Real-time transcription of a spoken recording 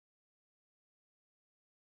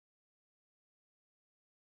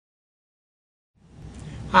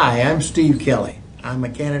Hi, I'm Steve Kelley. I'm a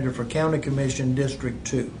candidate for County Commission District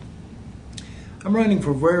 2. I'm running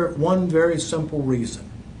for one very simple reason.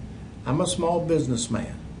 I'm a small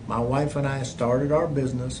businessman. My wife and I started our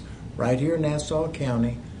business right here in Nassau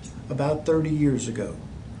County about 30 years ago.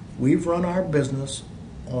 We've run our business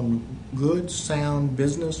on good, sound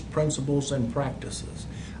business principles and practices.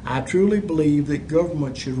 I truly believe that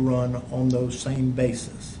government should run on those same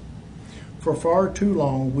bases. For far too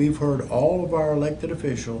long, we've heard all of our elected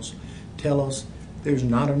officials tell us there's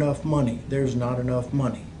not enough money, there's not enough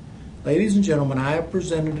money. Ladies and gentlemen, I've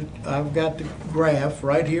got the graph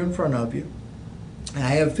right here in front of you. I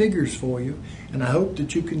have figures for you, and I hope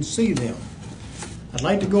that you can see them. I'd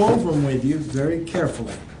like to go over them with you very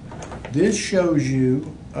carefully. This shows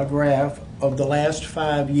you a graph of the last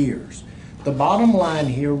 5 years. The bottom line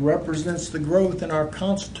here represents the growth in our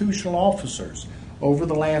constitutional officers over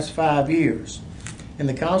the last 5 years. And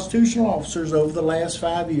the constitutional officers over the last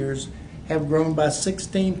 5 years have grown by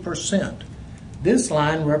 16%. This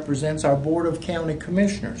line represents our Board of County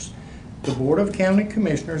Commissioners. The Board of County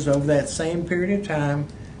Commissioners over that same period of time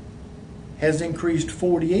has increased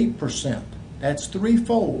 48%. That's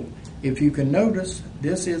threefold. If you can notice,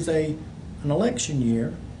 this is an election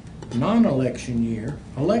year, non-election year,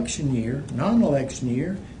 election year, non-election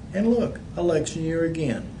year, and look, election year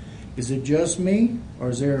again. Is it just me,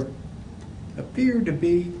 or does there appear to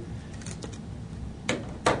be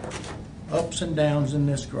ups and downs in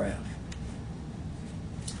this graph?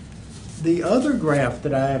 The other graph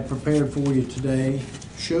that I have prepared for you today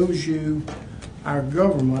shows you our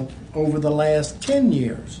government over the last 10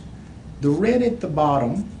 years. The red at the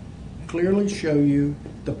bottom clearly show you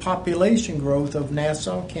the population growth of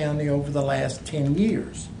Nassau County over the last 10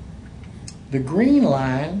 years. The green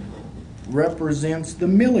line represents the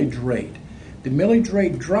millage rate. The millage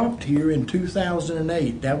rate dropped here in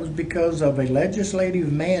 2008. That was because of a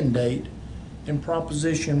legislative mandate in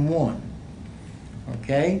Proposition 1.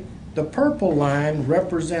 Okay? The purple line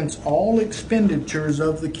represents all expenditures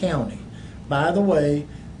of the county. By the way,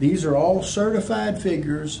 these are all certified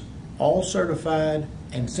figures, all certified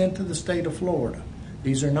and sent to the state of Florida.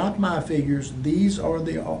 These are not my figures. These are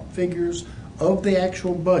the figures of the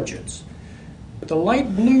actual budgets. The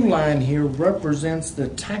light blue line here represents the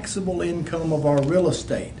taxable income of our real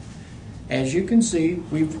estate. As you can see,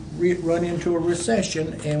 we've run into a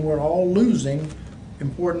recession and we're all losing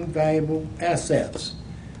important, valuable assets.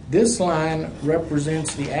 This line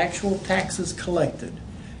represents the actual taxes collected.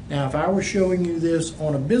 Now, if I were showing you this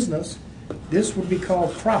on a business, this would be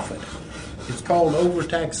called profit. It's called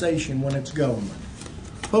overtaxation when it's government.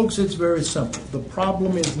 Folks, it's very simple. The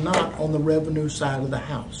problem is not on the revenue side of the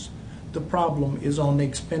house. The problem is on the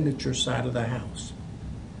expenditure side of the house.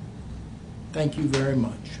 Thank you very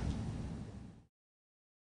much.